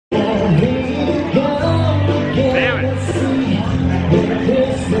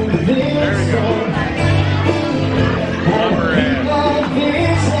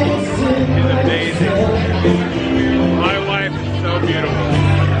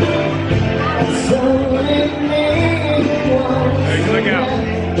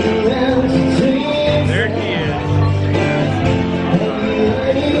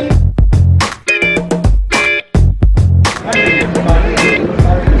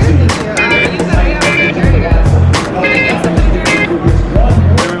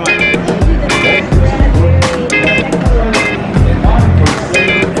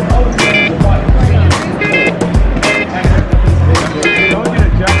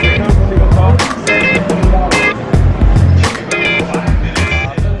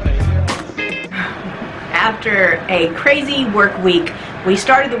a crazy work week. We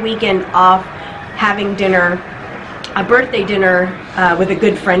started the weekend off having dinner, a birthday dinner with a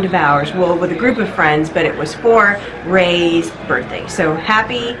good friend of ours, well, with a group of friends, but it was for Ray's birthday. So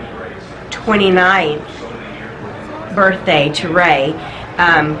happy 29th birthday to Ray.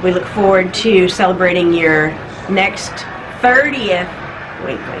 We look forward to celebrating your next 30th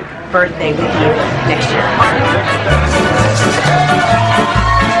birthday with you next year.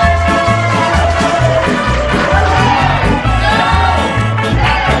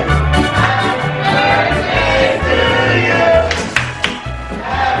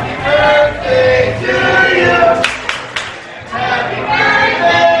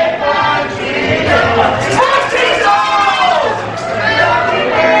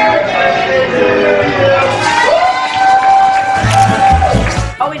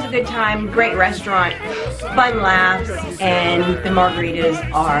 Good time, great restaurant, fun laughs, and the margaritas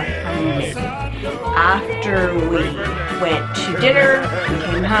are amazing. After we went to dinner, we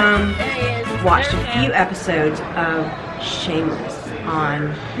came home, watched a few episodes of Shameless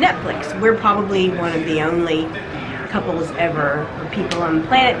on Netflix. We're probably one of the only couples ever, or people on the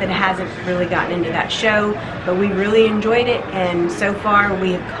planet, that hasn't really gotten into that show, but we really enjoyed it, and so far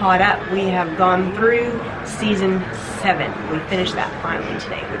we have caught up. We have gone through season 7. We finished that finally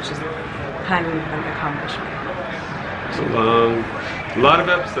today, which is kind of an accomplishment. It's a lot of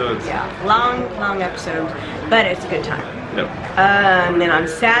episodes. Yeah, long episodes, but it's a good time. Yep. And then on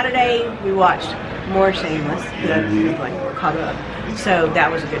Saturday we watched more Shameless, like we're caught up. So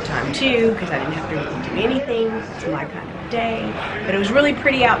that was a good time too, because I didn't have to really do anything. It's my kind of day. But it was really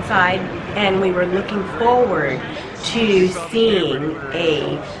pretty outside, and we were looking forward to seeing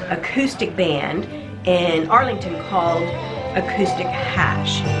a acoustic band in Arlington called Acoustic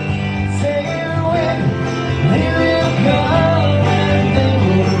Hash.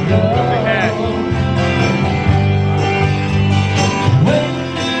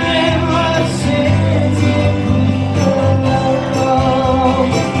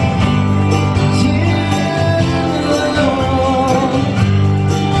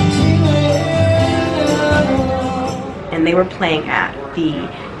 And they were playing at the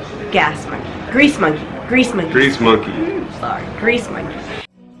Grease Monkey. Sorry, Grease Monkey.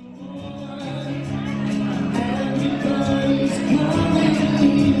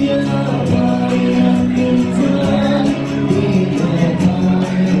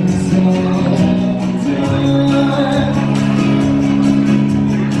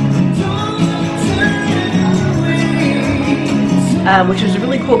 Which was a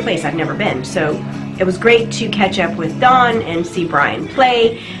really cool place. I've never been, so it was great to catch up with Dawn and see Brian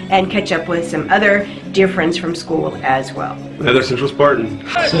play, and catch up with some other dear friends from school as well. Another Central Spartan.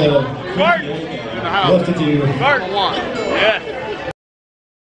 So, Spartan in the house. Love to do. Spartan 1. Yeah.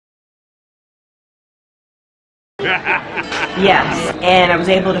 Yes, and I was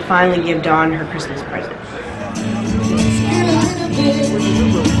able to finally give Dawn her Christmas present.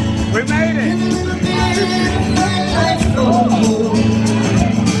 We made it.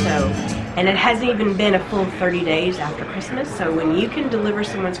 And it hasn't even been a full 30 days after Christmas, so when you can deliver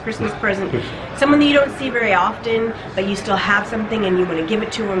someone's Christmas present, someone that you don't see very often, but you still have something and you want to give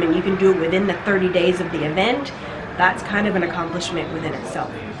it to them, and you can do it within the 30 days of the event, that's kind of an accomplishment within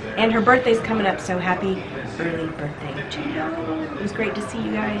itself. And her birthday's coming up, so happy early birthday to you. It was great to see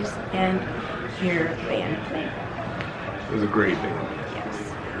you guys and hear the band play. It was a great band. Yes.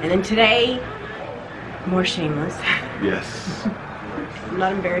 And then today, more Shameless. Yes. I'm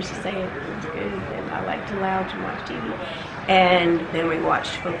not embarrassed to say it. It's good, and I like to lounge and watch TV. And then we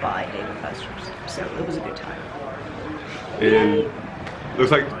watched football at Dave & Buster's, so it was a good time. And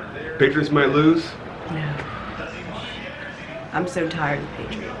looks like Patriots might lose. No. I'm so tired of the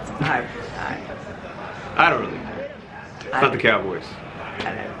Patriots. I don't really care. It's not the Cowboys.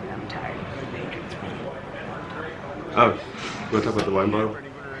 I'm tired of the Patriots. Oh, you want to talk about the wine bottle?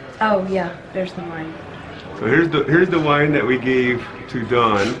 Oh yeah, there's the wine. So here's the wine that we gave to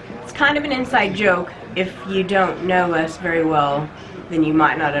Dawn. It's kind of an inside joke. If you don't know us very well, then you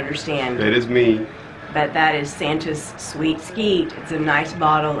might not understand. That is me. But that is Santa's Sweet Skeet. It's a nice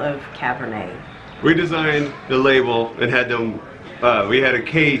bottle of Cabernet. We designed the label and had them. We had a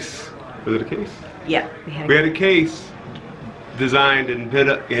case. Was it a case? Yeah, we had a case designed and put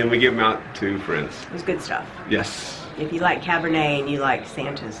up, and we give them out to friends. It was good stuff. Yes. If you like Cabernet and you like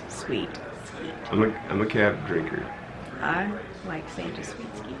Santa's Sweet Skeet. I'm a cab drinker. I like Santa's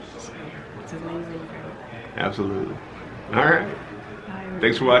Sweet Skeet. So it's amazing. Absolutely. All right. Bye.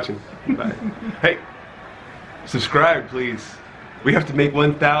 Thanks for watching. Bye. Hey, subscribe, please. We have to make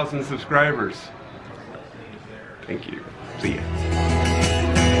 1,000 subscribers. Thank you. See ya.